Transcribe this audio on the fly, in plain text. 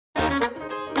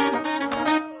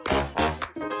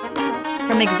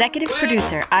From executive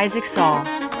producer Isaac Saul,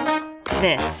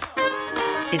 this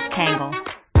is Tangle.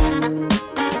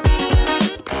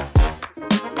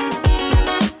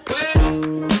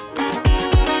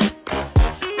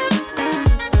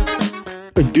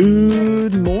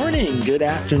 Good morning, good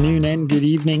afternoon, and good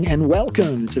evening, and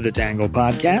welcome to the Tangle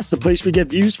Podcast, the place we get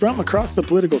views from across the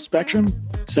political spectrum,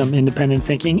 some independent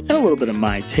thinking, and a little bit of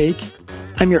my take.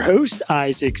 I'm your host,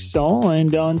 Isaac Saul,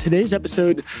 and on today's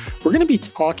episode, we're going to be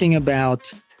talking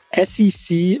about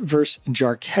SEC versus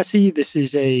Jarchesi. This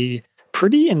is a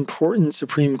pretty important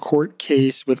Supreme Court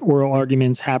case with oral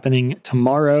arguments happening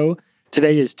tomorrow.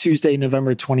 Today is Tuesday,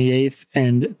 November 28th,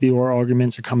 and the oral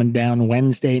arguments are coming down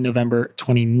Wednesday, November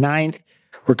 29th.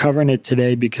 We're covering it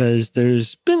today because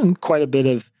there's been quite a bit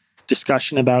of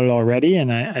discussion about it already,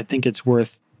 and I think it's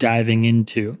worth diving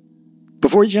into.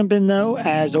 Before we jump in, though,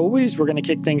 as always, we're going to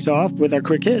kick things off with our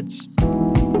quick hits.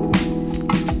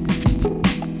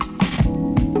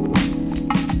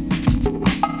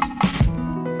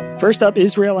 First up,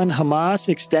 Israel and Hamas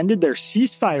extended their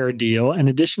ceasefire deal an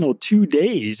additional 2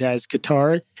 days as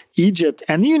Qatar, Egypt,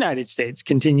 and the United States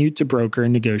continued to broker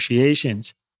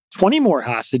negotiations. 20 more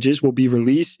hostages will be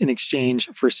released in exchange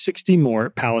for 60 more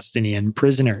Palestinian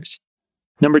prisoners.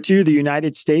 Number 2, the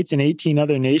United States and 18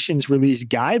 other nations released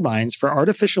guidelines for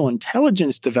artificial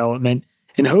intelligence development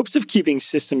in hopes of keeping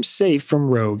systems safe from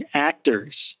rogue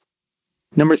actors.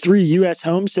 Number 3, U.S.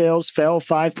 home sales fell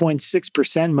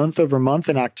 5.6% month over month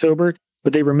in October,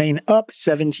 but they remain up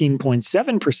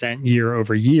 17.7% year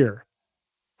over year.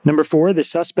 Number 4, the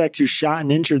suspect who shot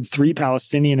and injured 3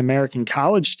 Palestinian American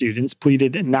college students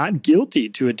pleaded not guilty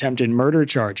to attempted murder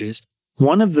charges.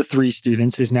 One of the 3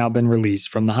 students has now been released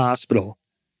from the hospital.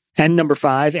 And number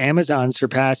 5, Amazon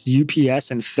surpassed UPS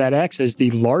and FedEx as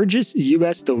the largest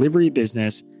U.S. delivery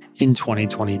business in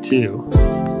 2022.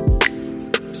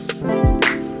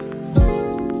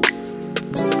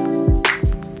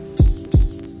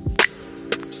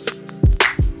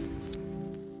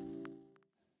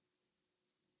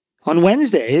 On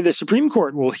Wednesday, the Supreme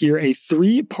Court will hear a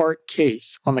 3-part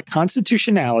case on the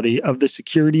constitutionality of the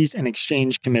Securities and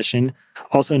Exchange Commission,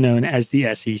 also known as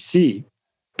the SEC.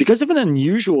 Because of an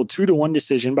unusual 2-1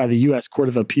 decision by the U.S. Court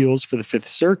of Appeals for the Fifth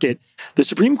Circuit, the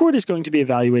Supreme Court is going to be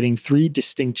evaluating 3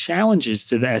 distinct challenges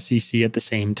to the SEC at the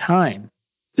same time.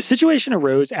 The situation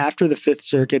arose after the Fifth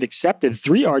Circuit accepted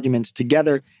 3 arguments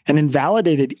together and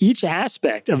invalidated each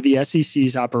aspect of the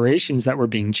SEC's operations that were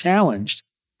being challenged.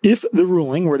 If the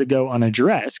ruling were to go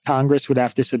unaddressed, Congress would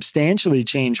have to substantially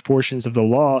change portions of the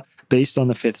law based on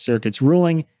the Fifth Circuit's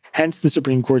ruling, hence the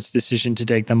Supreme Court's decision to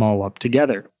take them all up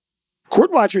together.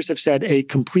 Court watchers have said a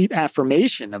complete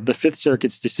affirmation of the Fifth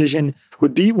Circuit's decision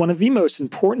would be one of the most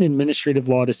important administrative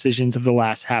law decisions of the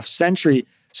last half-century,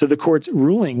 so the court's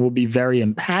ruling will be very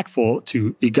impactful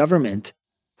to the government.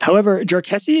 However,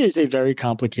 Jarchesi is a very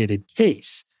complicated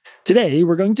case. Today,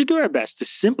 we're going to do our best to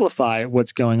simplify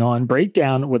what's going on, break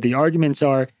down what the arguments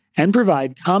are, and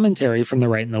provide commentary from the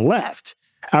right and the left.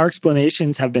 Our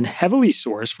explanations have been heavily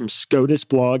sourced from SCOTUS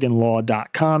blog and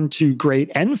law.com to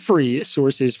great and free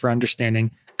sources for understanding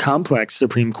complex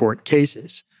Supreme Court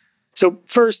cases. So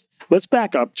first, let's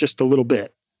back up just a little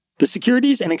bit. The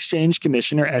Securities and Exchange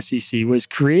Commission, or SEC, was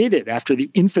created after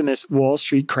the infamous Wall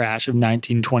Street crash of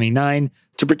 1929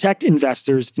 to protect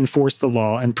investors, enforce the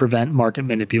law, and prevent market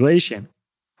manipulation.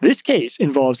 This case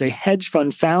involves a hedge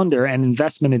fund founder and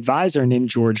investment advisor named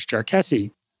George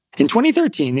Jarchesi. In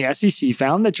 2013, the SEC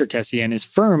found that Jarchesi and his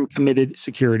firm committed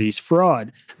securities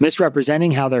fraud,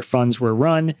 misrepresenting how their funds were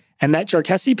run, and that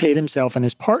Jarchesi paid himself and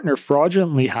his partner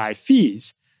fraudulently high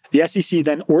fees. The SEC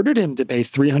then ordered him to pay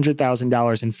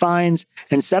 $300,000 in fines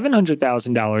and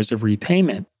 $700,000 of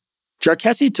repayment.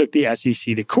 Jarchesi took the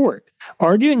SEC to court,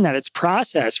 arguing that its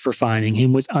process for fining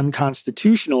him was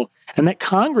unconstitutional and that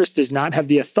Congress does not have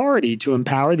the authority to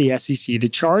empower the SEC to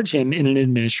charge him in an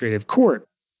administrative court.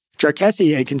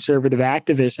 Jarchesi, a conservative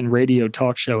activist and radio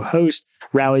talk show host,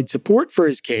 rallied support for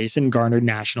his case and garnered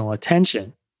national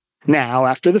attention. Now,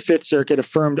 after the Fifth Circuit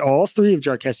affirmed all 3 of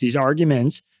Jarchesi's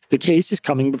arguments, the case is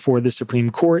coming before the Supreme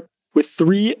Court with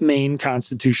 3 main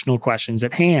constitutional questions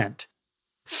at hand.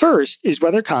 First is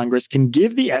whether Congress can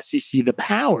give the SEC the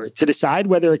power to decide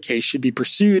whether a case should be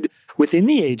pursued within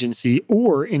the agency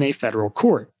or in a federal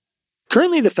court.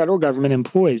 Currently, the federal government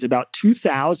employs about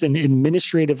 2,000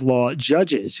 administrative law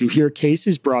judges who hear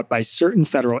cases brought by certain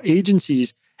federal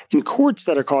agencies in courts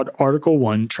that are called Article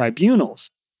I tribunals.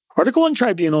 Article I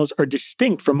tribunals are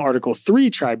distinct from Article III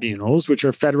tribunals, which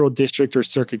are federal district or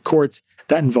circuit courts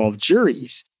that involve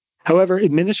juries. However,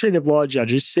 administrative law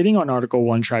judges sitting on Article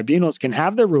I tribunals can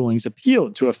have their rulings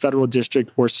appealed to a federal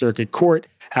district or circuit court,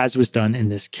 as was done in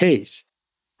this case.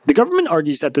 The government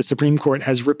argues that the Supreme Court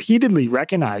has repeatedly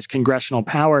recognized congressional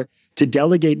power to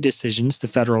delegate decisions to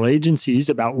federal agencies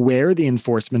about where the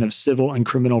enforcement of civil and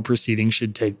criminal proceedings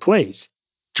should take place.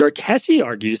 Jarkessi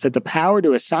argues that the power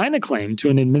to assign a claim to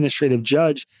an administrative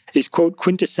judge is, quote,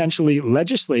 quintessentially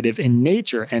legislative in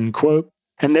nature, end quote,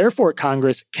 and therefore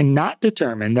Congress cannot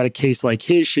determine that a case like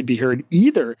his should be heard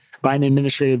either by an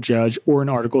administrative judge or an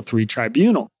Article III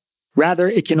tribunal. Rather,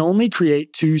 it can only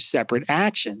create two separate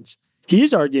actions. He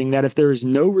is arguing that if there is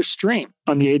no restraint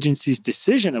on the agency's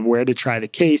decision of where to try the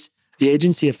case, the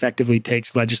agency effectively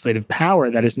takes legislative power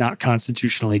that is not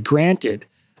constitutionally granted.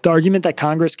 The argument that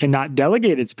Congress cannot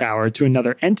delegate its power to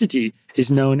another entity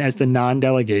is known as the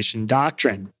non-delegation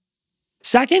doctrine.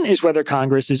 Second is whether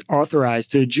Congress is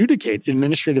authorized to adjudicate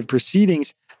administrative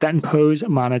proceedings that impose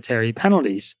monetary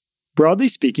penalties. Broadly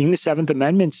speaking, the Seventh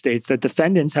Amendment states that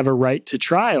defendants have a right to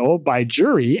trial by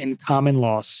jury in common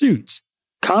law suits.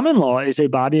 Common law is a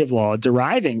body of law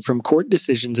deriving from court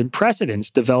decisions and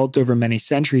precedents developed over many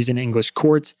centuries in English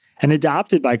courts and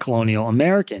adopted by colonial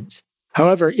Americans.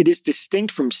 However, it is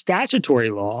distinct from statutory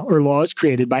law or laws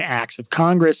created by acts of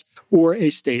Congress or a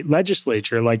state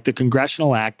legislature like the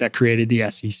congressional act that created the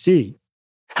SEC.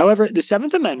 However, the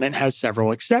Seventh Amendment has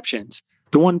several exceptions.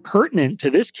 The one pertinent to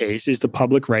this case is the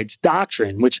public rights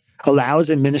doctrine, which allows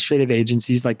administrative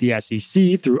agencies like the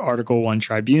SEC through Article I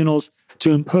tribunals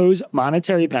to impose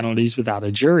monetary penalties without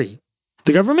a jury.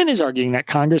 The government is arguing that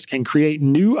Congress can create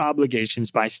new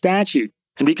obligations by statute,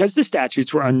 and because the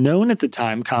statutes were unknown at the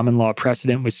time common law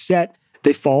precedent was set,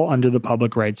 they fall under the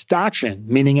public rights doctrine,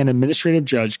 meaning an administrative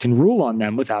judge can rule on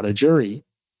them without a jury.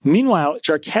 Meanwhile,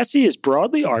 Jarkessi is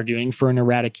broadly arguing for an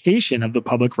eradication of the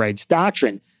public rights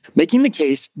doctrine, making the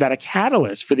case that a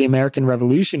catalyst for the American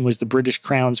Revolution was the British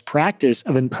Crown's practice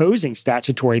of imposing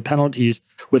statutory penalties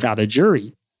without a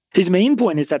jury. His main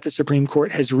point is that the Supreme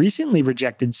Court has recently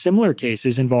rejected similar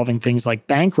cases involving things like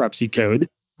bankruptcy code,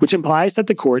 which implies that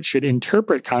the court should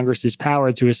interpret Congress's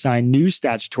power to assign new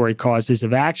statutory causes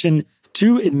of action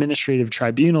to administrative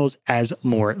tribunals as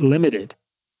more limited.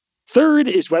 Third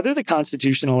is whether the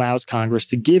Constitution allows Congress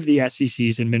to give the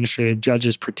SEC's administrative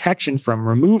judges protection from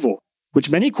removal, which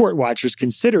many court watchers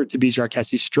consider to be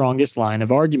Jarkessi's strongest line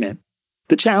of argument.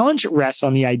 The challenge rests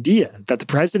on the idea that the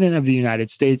President of the United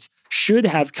States should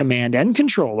have command and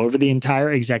control over the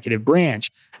entire executive branch,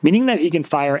 meaning that he can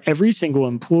fire every single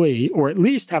employee or at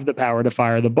least have the power to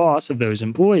fire the boss of those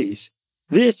employees.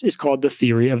 This is called the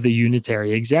theory of the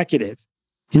unitary executive.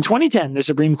 In 2010, the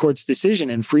Supreme Court's decision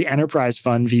in Free Enterprise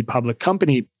Fund v. Public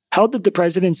Company held that the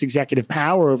president's executive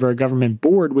power over a government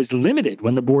board was limited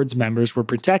when the board's members were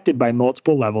protected by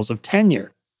multiple levels of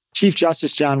tenure. Chief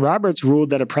Justice John Roberts ruled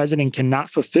that a president cannot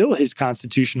fulfill his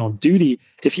constitutional duty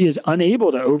if he is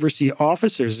unable to oversee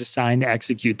officers assigned to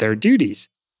execute their duties.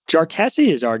 Jarkessi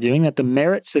is arguing that the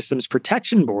Merit Systems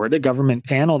Protection Board, a government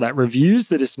panel that reviews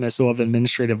the dismissal of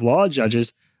administrative law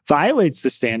judges, violates the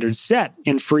standards set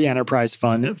in Free Enterprise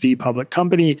Fund v. Public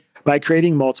Company by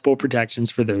creating multiple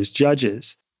protections for those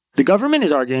judges. The government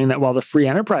is arguing that while the Free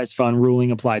Enterprise Fund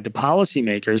ruling applied to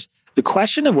policymakers, the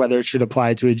question of whether it should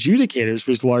apply to adjudicators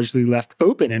was largely left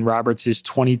open in Roberts'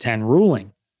 2010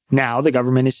 ruling. Now, the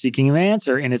government is seeking an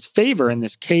answer in its favor in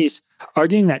this case,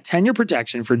 arguing that tenure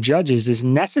protection for judges is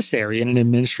necessary in an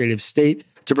administrative state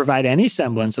to provide any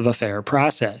semblance of a fair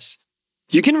process.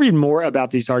 You can read more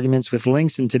about these arguments with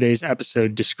links in today's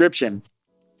episode description.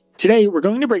 Today, we're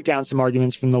going to break down some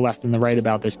arguments from the left and the right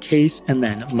about this case, and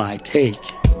then my take.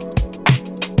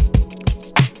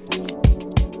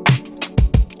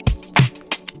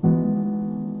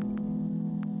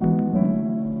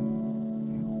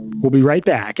 We'll be right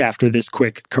back after this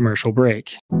quick commercial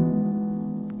break.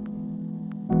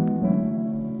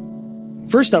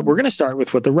 First up, we're going to start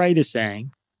with what the right is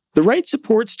saying. The right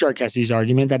supports Jarkessi's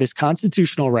argument that his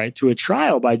constitutional right to a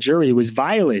trial by jury was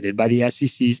violated by the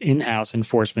SEC's in-house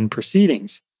enforcement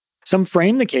proceedings. Some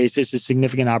frame the case as a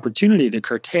significant opportunity to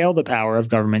curtail the power of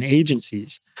government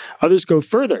agencies. Others go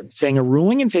further, saying a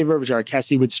ruling in favor of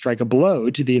Jarkessi would strike a blow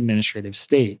to the administrative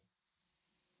state.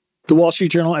 The Wall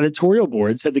Street Journal editorial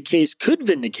board said the case could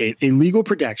vindicate a legal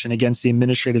protection against the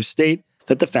administrative state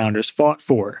that the founders fought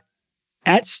for.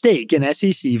 At stake in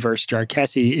SEC versus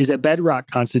Jarkessi is a bedrock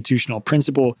constitutional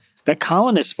principle that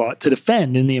colonists fought to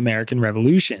defend in the American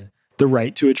Revolution, the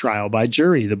right to a trial by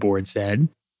jury, the board said.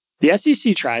 The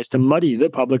SEC tries to muddy the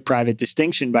public-private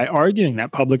distinction by arguing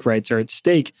that public rights are at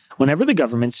stake whenever the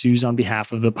government sues on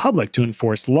behalf of the public to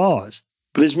enforce laws.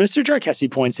 But as Mr. Jarkessi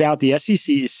points out, the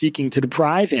SEC is seeking to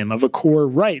deprive him of a core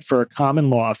right for a common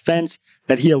law offense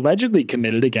that he allegedly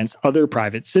committed against other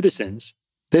private citizens.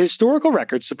 The historical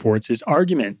record supports his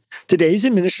argument. Today's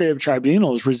administrative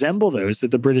tribunals resemble those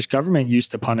that the British government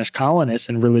used to punish colonists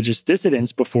and religious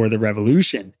dissidents before the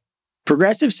Revolution.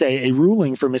 Progressives say a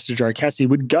ruling for Mr. Jarkessi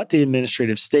would gut the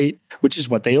administrative state, which is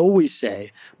what they always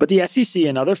say. But the SEC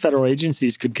and other federal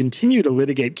agencies could continue to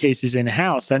litigate cases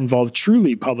in-house that involve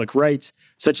truly public rights,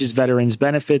 such as veterans'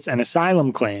 benefits and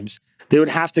asylum claims. They would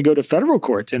have to go to federal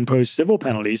court to impose civil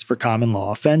penalties for common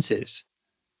law offenses.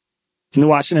 In the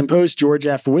Washington Post, George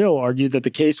F. Will argued that the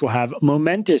case will have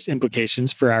momentous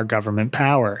implications for our government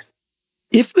power.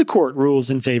 If the court rules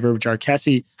in favor of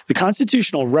Jarkessi, the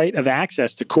constitutional right of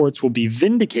access to courts will be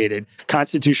vindicated,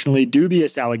 constitutionally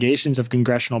dubious allegations of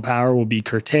congressional power will be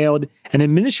curtailed, and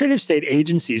administrative state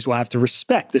agencies will have to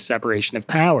respect the separation of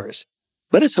powers.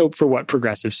 Let us hope for what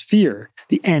progressives fear,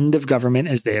 the end of government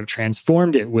as they have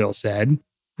transformed it, Will said.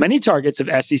 Many targets of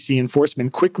SEC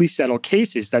enforcement quickly settle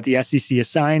cases that the SEC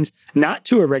assigns not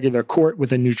to a regular court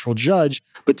with a neutral judge,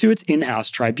 but to its in-house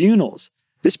tribunals.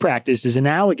 This practice is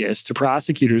analogous to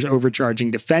prosecutors overcharging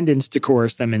defendants to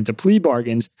coerce them into plea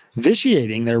bargains,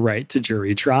 vitiating their right to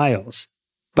jury trials.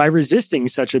 By resisting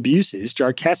such abuses,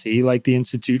 Jarkessi, like the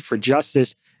Institute for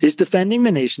Justice, is defending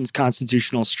the nation's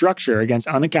constitutional structure against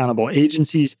unaccountable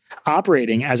agencies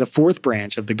operating as a fourth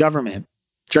branch of the government.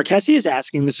 Jarkessi is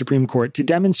asking the Supreme Court to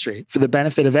demonstrate, for the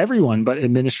benefit of everyone but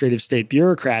administrative state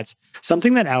bureaucrats,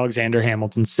 something that Alexander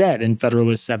Hamilton said in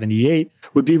Federalist 78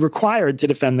 would be required to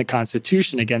defend the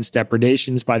Constitution against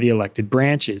depredations by the elected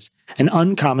branches, an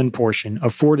uncommon portion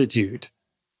of fortitude.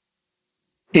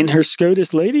 In her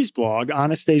SCOTUS Ladies blog,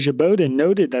 Anastasia Bowden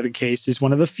noted that the case is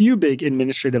one of a few big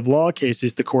administrative law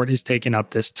cases the court has taken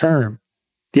up this term.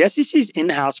 The SEC's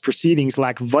in-house proceedings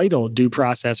lack vital due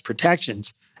process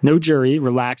protections. No jury,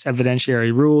 relaxed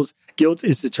evidentiary rules, guilt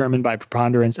is determined by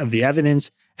preponderance of the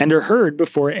evidence, and are heard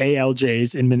before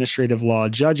ALJ's administrative law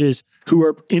judges who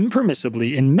are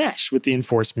impermissibly enmeshed with the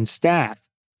enforcement staff.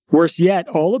 Worse yet,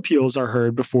 all appeals are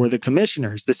heard before the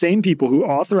commissioners, the same people who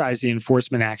authorize the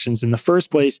enforcement actions in the first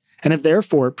place and have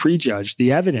therefore prejudged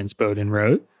the evidence, Bowden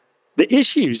wrote. The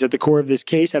issues at the core of this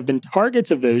case have been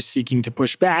targets of those seeking to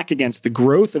push back against the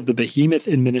growth of the behemoth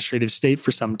administrative state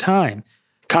for some time.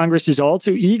 Congress is all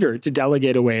too eager to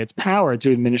delegate away its power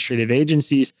to administrative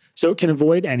agencies so it can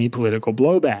avoid any political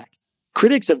blowback.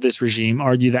 Critics of this regime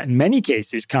argue that in many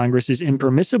cases, Congress is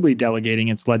impermissibly delegating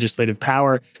its legislative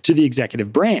power to the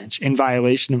executive branch in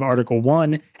violation of Article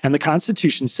 1 and the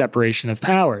Constitution's separation of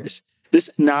powers. This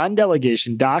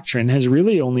non-delegation doctrine has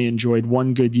really only enjoyed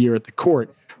one good year at the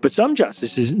court, but some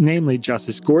justices, namely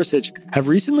Justice Gorsuch, have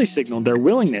recently signaled their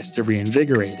willingness to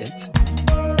reinvigorate it.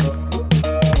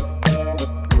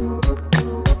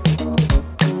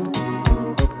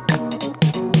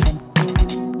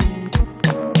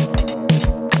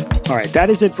 All right, that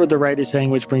is it for The Right is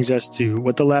Saying, which brings us to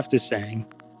what the left is saying.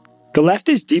 The left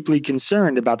is deeply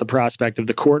concerned about the prospect of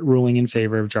the court ruling in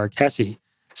favor of Jarkessi.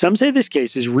 Some say this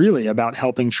case is really about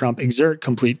helping Trump exert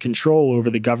complete control over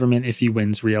the government if he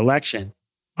wins re-election.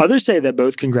 Others say that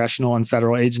both congressional and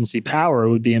federal agency power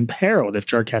would be imperiled if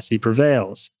Jarkessi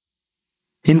prevails.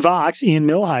 In Vox, Ian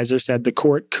Millhiser said the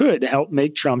court could help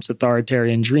make Trump's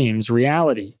authoritarian dreams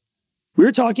reality.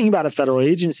 We're talking about a federal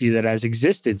agency that has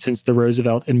existed since the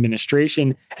Roosevelt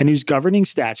administration and whose governing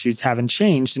statutes haven't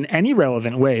changed in any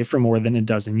relevant way for more than a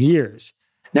dozen years.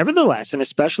 Nevertheless, an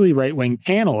especially right-wing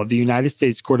panel of the United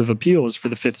States Court of Appeals for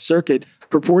the Fifth Circuit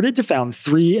purported to found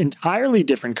 3 entirely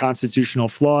different constitutional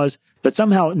flaws that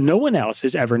somehow no one else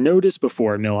has ever noticed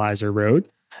before, Millhiser wrote.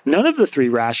 None of the 3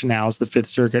 rationales the Fifth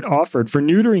Circuit offered for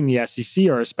neutering the SEC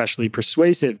are especially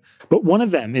persuasive, but one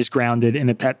of them is grounded in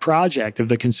a pet project of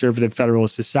the Conservative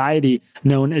Federalist Society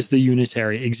known as the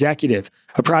Unitary Executive,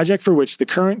 a project for which the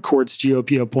current court's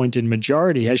GOP-appointed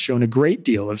majority has shown a great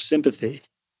deal of sympathy.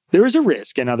 There is a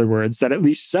risk, in other words, that at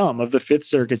least some of the Fifth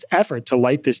Circuit's effort to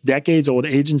light this decades-old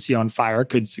agency on fire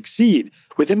could succeed,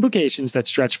 with implications that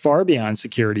stretch far beyond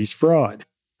securities fraud.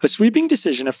 A sweeping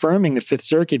decision affirming the Fifth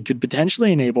Circuit could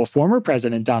potentially enable former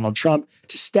President Donald Trump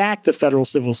to stack the federal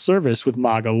civil service with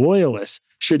MAGA loyalists,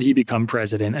 should he become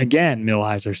president again,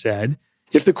 Millhiser said.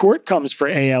 If the court comes for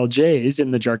ALJs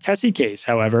in the Jarkessi case,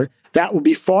 however, that will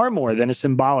be far more than a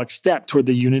symbolic step toward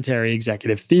the unitary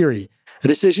executive theory. A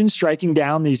decision striking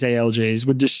down these ALJs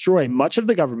would destroy much of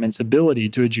the government's ability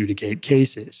to adjudicate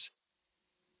cases.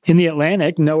 In The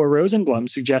Atlantic, Noah Rosenblum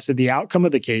suggested the outcome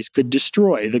of the case could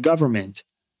destroy the government.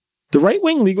 The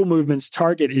right-wing legal movement's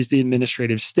target is the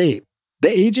administrative state. The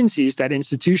agencies that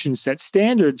institutions set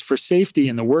standards for safety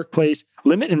in the workplace,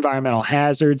 limit environmental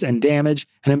hazards and damage,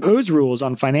 and impose rules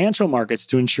on financial markets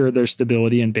to ensure their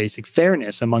stability and basic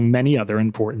fairness, among many other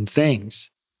important things.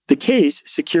 The case,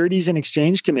 Securities and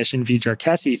Exchange Commission v.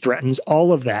 Jarkessi, threatens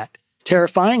all of that.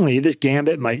 Terrifyingly, this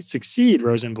gambit might succeed,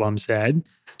 Rosenblum said.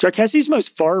 Jarkessi's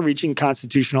most far-reaching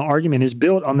constitutional argument is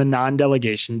built on the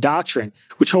non-delegation doctrine,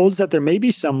 which holds that there may be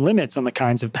some limits on the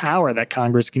kinds of power that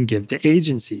Congress can give to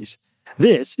agencies.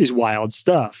 This is wild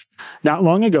stuff. Not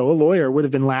long ago, a lawyer would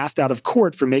have been laughed out of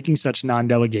court for making such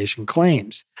non-delegation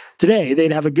claims. Today,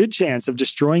 they'd have a good chance of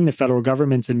destroying the federal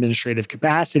government's administrative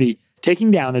capacity,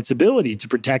 taking down its ability to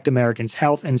protect Americans'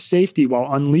 health and safety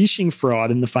while unleashing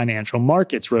fraud in the financial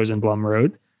markets, Rosenblum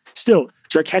wrote. Still,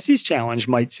 Jarkessi's challenge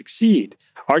might succeed.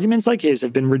 Arguments like his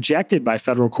have been rejected by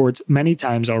federal courts many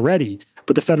times already,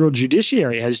 but the federal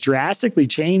judiciary has drastically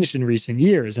changed in recent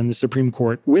years, and the Supreme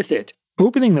Court with it,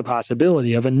 opening the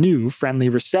possibility of a new, friendly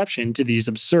reception to these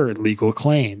absurd legal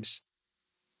claims.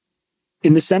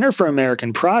 In the Center for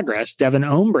American Progress, Devin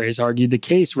Ombres argued the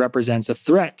case represents a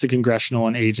threat to congressional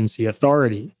and agency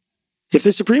authority. If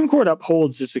the Supreme Court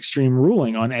upholds this extreme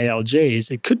ruling on ALJs,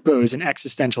 it could pose an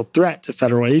existential threat to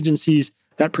federal agencies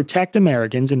that protect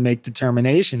Americans and make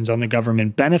determinations on the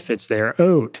government benefits they are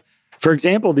owed. For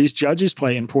example, these judges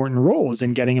play important roles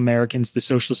in getting Americans the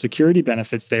Social Security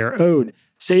benefits they are owed,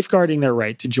 safeguarding their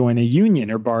right to join a union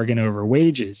or bargain over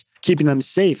wages, keeping them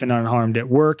safe and unharmed at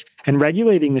work, and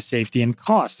regulating the safety and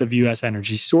costs of U.S.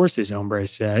 energy sources, Ombre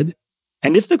said.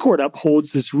 And if the court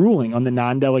upholds this ruling on the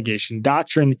non-delegation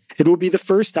doctrine, it will be the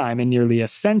first time in nearly a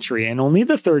century, and only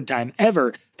the third time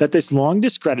ever, that this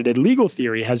long-discredited legal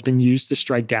theory has been used to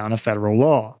strike down a federal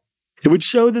law. It would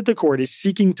show that the court is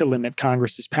seeking to limit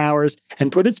Congress's powers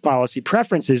and put its policy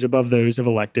preferences above those of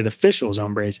elected officials,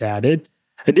 Ombres added.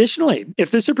 Additionally,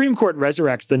 if the Supreme Court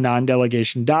resurrects the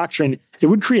non-delegation doctrine, it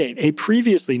would create a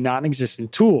previously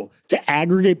non-existent tool to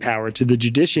aggregate power to the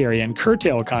judiciary and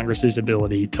curtail Congress's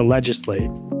ability to legislate.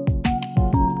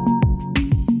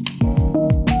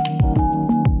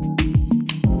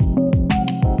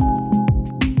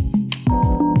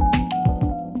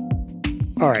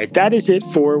 All right, that is it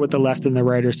for what the left and the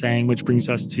right are saying, which brings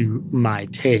us to my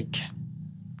take.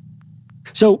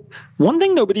 So one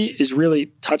thing nobody is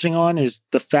really touching on is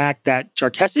the fact that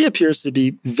Jarkessi appears to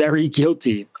be very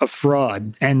guilty of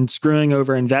fraud and screwing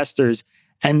over investors.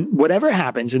 And whatever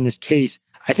happens in this case,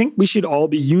 I think we should all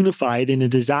be unified in a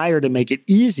desire to make it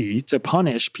easy to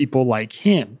punish people like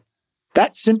him.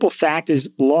 That simple fact is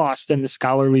lost in the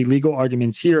scholarly legal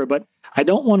arguments here, but I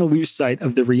don't want to lose sight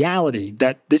of the reality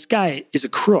that this guy is a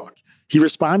crook. He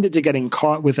responded to getting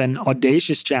caught with an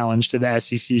audacious challenge to the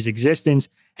SEC's existence,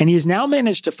 and he has now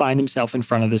managed to find himself in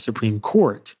front of the Supreme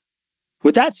Court.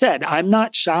 With that said, I'm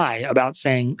not shy about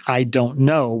saying I don't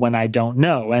know when I don't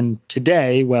know, and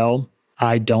today, well,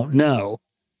 I don't know.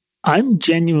 I'm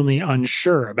genuinely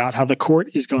unsure about how the court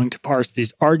is going to parse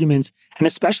these arguments, and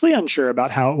especially unsure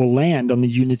about how it will land on the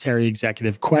unitary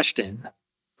executive question.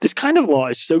 This kind of law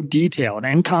is so detailed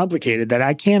and complicated that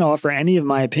I can't offer any of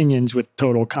my opinions with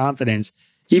total confidence.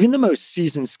 Even the most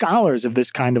seasoned scholars of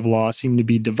this kind of law seem to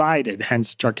be divided,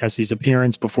 hence Jarkessi's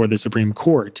appearance before the Supreme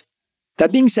Court.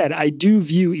 That being said, I do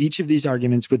view each of these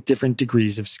arguments with different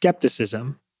degrees of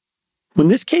skepticism. When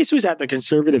this case was at the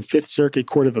conservative Fifth Circuit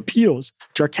Court of Appeals,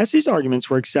 Jarkessi's arguments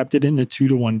were accepted in a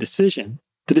 2-1 decision.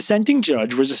 The dissenting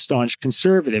judge was a staunch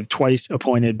conservative, twice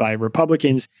appointed by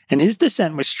Republicans, and his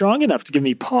dissent was strong enough to give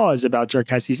me pause about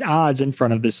Jarkessi's odds in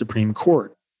front of the Supreme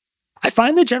Court. I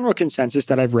find the general consensus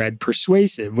that I've read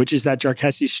persuasive, which is that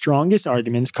Jarkessi's strongest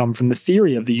arguments come from the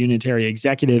theory of the unitary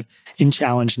executive in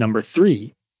challenge number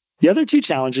 3. The other 2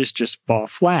 challenges just fall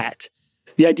flat.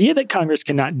 The idea that Congress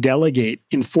cannot delegate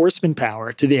enforcement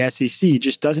power to the SEC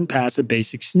just doesn't pass a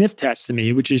basic sniff test to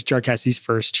me, which is Jarkessi's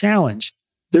first challenge.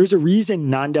 There's a reason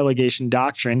non-delegation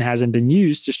doctrine hasn't been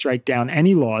used to strike down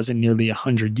any laws in nearly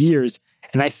 100 years,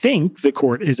 and I think the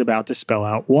court is about to spell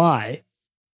out why.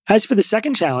 As for the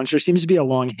second challenge, there seems to be a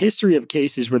long history of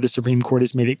cases where the Supreme Court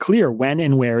has made it clear when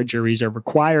and where juries are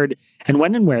required and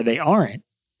when and where they aren't.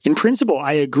 In principle,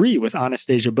 I agree with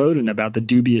Anastasia Bowden about the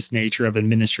dubious nature of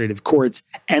administrative courts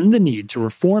and the need to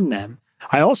reform them.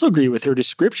 I also agree with her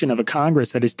description of a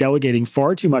Congress that is delegating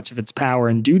far too much of its power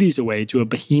and duties away to a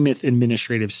behemoth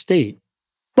administrative state.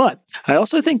 But I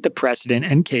also think the precedent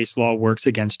and case law works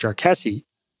against Jarkessi.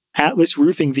 Atlas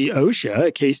Roofing v. OSHA,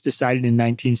 a case decided in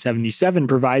 1977,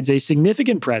 provides a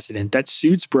significant precedent that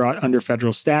suits brought under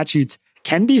federal statutes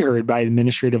can be heard by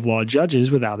administrative law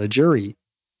judges without a jury.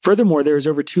 Furthermore, there is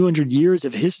over 200 years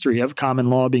of history of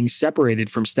common law being separated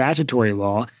from statutory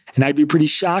law, and I'd be pretty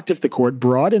shocked if the court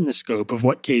broadened the scope of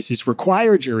what cases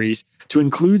require juries to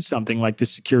include something like the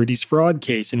securities fraud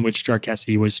case in which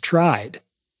Jarkessi was tried.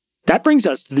 That brings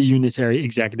us to the unitary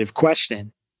executive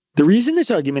question. The reason this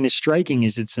argument is striking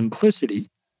is its simplicity.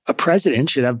 A president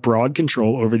should have broad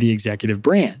control over the executive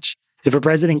branch. If a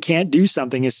president can't do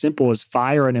something as simple as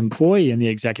fire an employee in the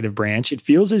executive branch, it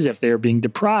feels as if they are being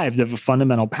deprived of a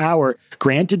fundamental power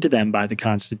granted to them by the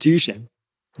Constitution.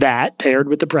 That, paired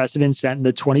with the precedent set in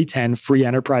the 2010 Free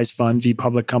Enterprise Fund v.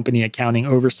 Public Company Accounting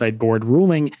Oversight Board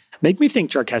ruling, make me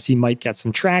think Cherkessy might get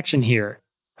some traction here.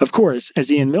 Of course,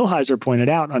 as Ian Millhiser pointed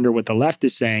out under what the left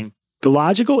is saying, the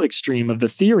logical extreme of the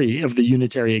theory of the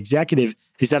unitary executive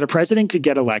is that a president could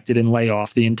get elected and lay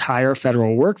off the entire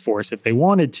federal workforce if they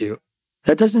wanted to.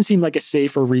 That doesn't seem like a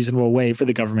safe or reasonable way for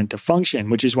the government to function,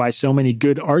 which is why so many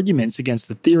good arguments against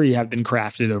the theory have been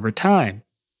crafted over time.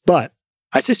 But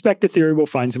I suspect the theory will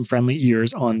find some friendly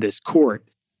ears on this court.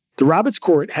 The Roberts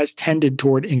Court has tended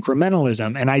toward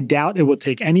incrementalism, and I doubt it will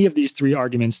take any of these three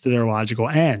arguments to their logical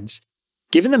ends.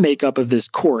 Given the makeup of this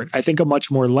court, I think a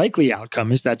much more likely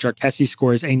outcome is that Cherkessy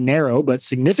scores a narrow but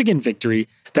significant victory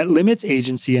that limits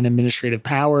agency and administrative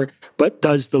power, but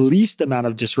does the least amount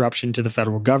of disruption to the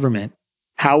federal government.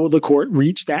 How will the court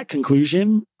reach that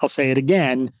conclusion? I'll say it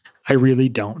again, I really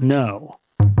don't know.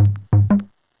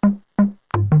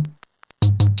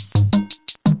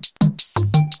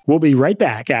 We'll be right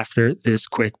back after this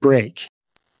quick break.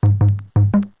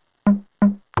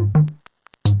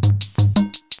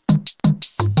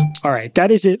 All right, that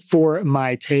is it for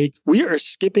my take. We are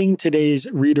skipping today's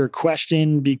reader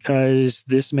question because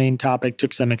this main topic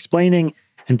took some explaining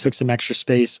and took some extra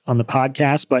space on the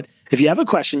podcast. But if you have a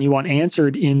question you want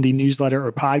answered in the newsletter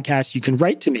or podcast, you can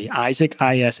write to me, Isaac,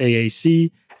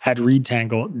 ISAAC, at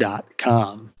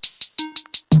readtangle.com.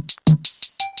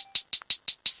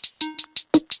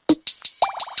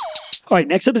 All right,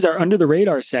 next up is our Under the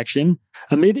Radar section.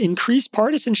 Amid increased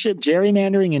partisanship,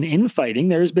 gerrymandering, and infighting,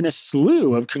 there has been a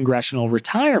slew of congressional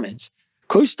retirements.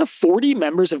 Close to 40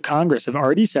 members of Congress have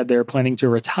already said they're planning to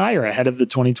retire ahead of the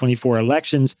 2024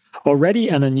 elections, already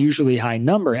an unusually high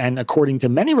number, and according to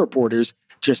many reporters,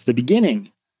 just the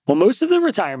beginning. While most of the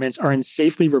retirements are in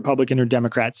safely Republican or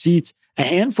Democrat seats, a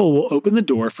handful will open the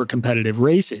door for competitive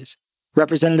races.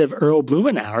 Representative Earl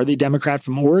Blumenauer, the Democrat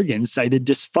from Oregon, cited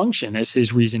dysfunction as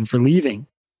his reason for leaving.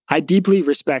 I deeply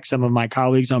respect some of my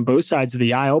colleagues on both sides of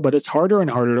the aisle, but it's harder and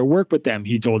harder to work with them,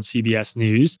 he told CBS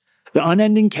News. The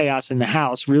unending chaos in the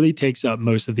House really takes up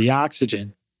most of the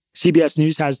oxygen. CBS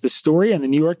News has the story, and the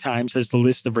New York Times has the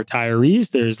list of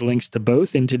retirees. There's links to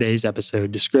both in today's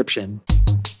episode description.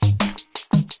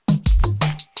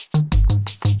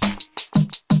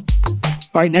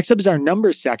 All right, next up is our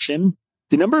numbers section.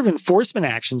 The number of enforcement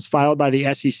actions filed by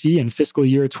the SEC in fiscal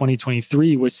year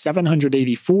 2023 was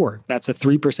 784. That's a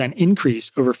 3%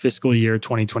 increase over fiscal year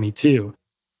 2022.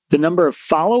 The number of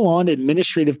follow-on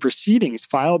administrative proceedings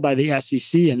filed by the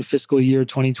SEC in fiscal year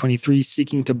 2023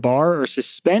 seeking to bar or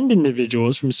suspend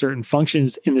individuals from certain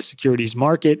functions in the securities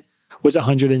market was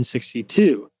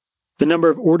 162. The number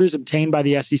of orders obtained by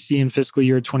the SEC in fiscal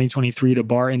year 2023 to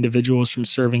bar individuals from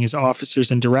serving as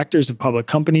officers and directors of public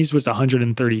companies was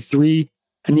 133.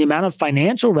 And the amount of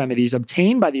financial remedies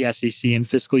obtained by the SEC in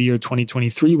fiscal year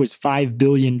 2023 was $5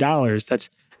 billion.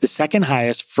 That's the second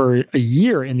highest for a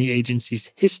year in the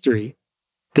agency's history.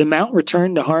 The amount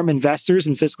returned to harm investors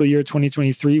in fiscal year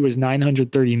 2023 was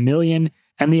 $930 million,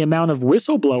 and the amount of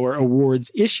whistleblower awards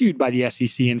issued by the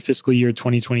SEC in fiscal year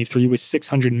 2023 was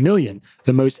 $600 million,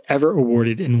 the most ever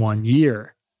awarded in 1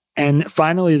 year. And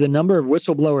finally, the number of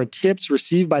whistleblower tips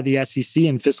received by the SEC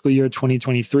in fiscal year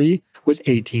 2023 was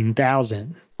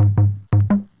 18,000.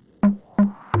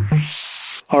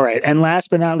 All right, and last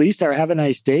but not least, our Have a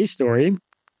Nice Day story.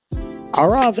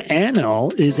 Arav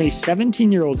Anil is a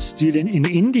 17-year-old student in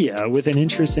India with an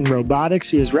interest in robotics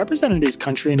who has represented his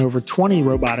country in over 20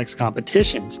 robotics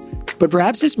competitions. But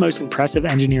perhaps his most impressive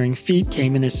engineering feat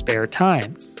came in his spare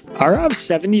time. Arav's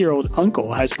 70-year-old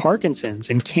uncle has Parkinson's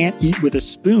and can't eat with a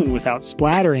spoon without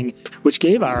splattering, which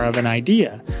gave Arav an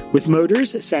idea. With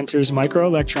motors, sensors,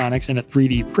 microelectronics, and a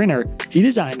 3D printer, he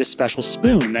designed a special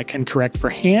spoon that can correct for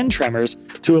hand tremors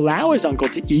to allow his uncle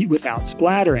to eat without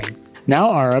splattering. Now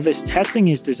Arav is testing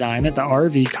his design at the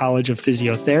RV College of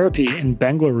Physiotherapy in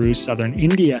Bengaluru, southern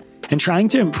India, and trying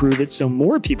to improve it so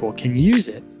more people can use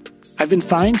it. I've been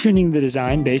fine-tuning the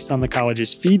design based on the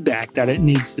college's feedback that it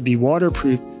needs to be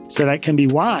waterproof so that it can be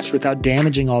washed without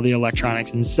damaging all the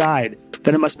electronics inside,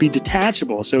 that it must be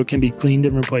detachable so it can be cleaned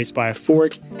and replaced by a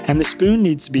fork, and the spoon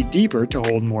needs to be deeper to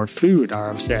hold more food,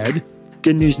 Arav said.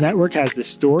 Good News Network has the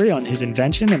story on his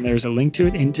invention, and there's a link to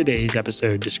it in today's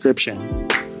episode description.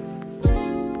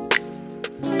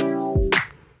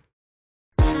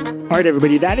 All right,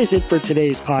 everybody, that is it for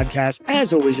today's podcast.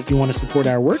 As always, if you want to support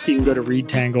our work, you can go to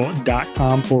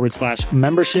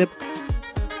readtangle.com/membership.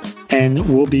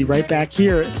 And we'll be right back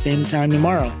here, same time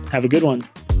tomorrow. Have a good one.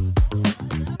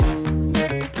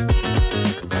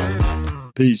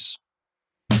 Peace.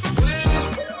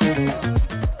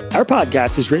 Our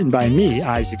podcast is written by me,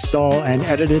 Isaac Saul, and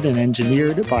edited and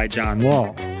engineered by John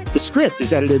Wall. The script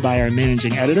is edited by our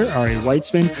managing editor, Ari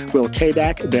Weitzman, Will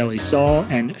Kabak, Bailey Saul,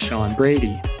 and Sean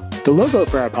Brady. The logo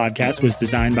for our podcast was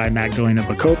designed by Magdalena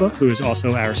Bakova, who is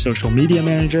also our social media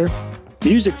manager.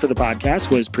 Music for the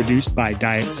podcast was produced by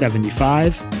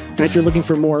Diet75. And if you're looking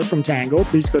for more from Tangle,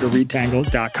 please go to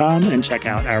readtangle.com and check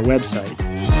out our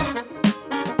website.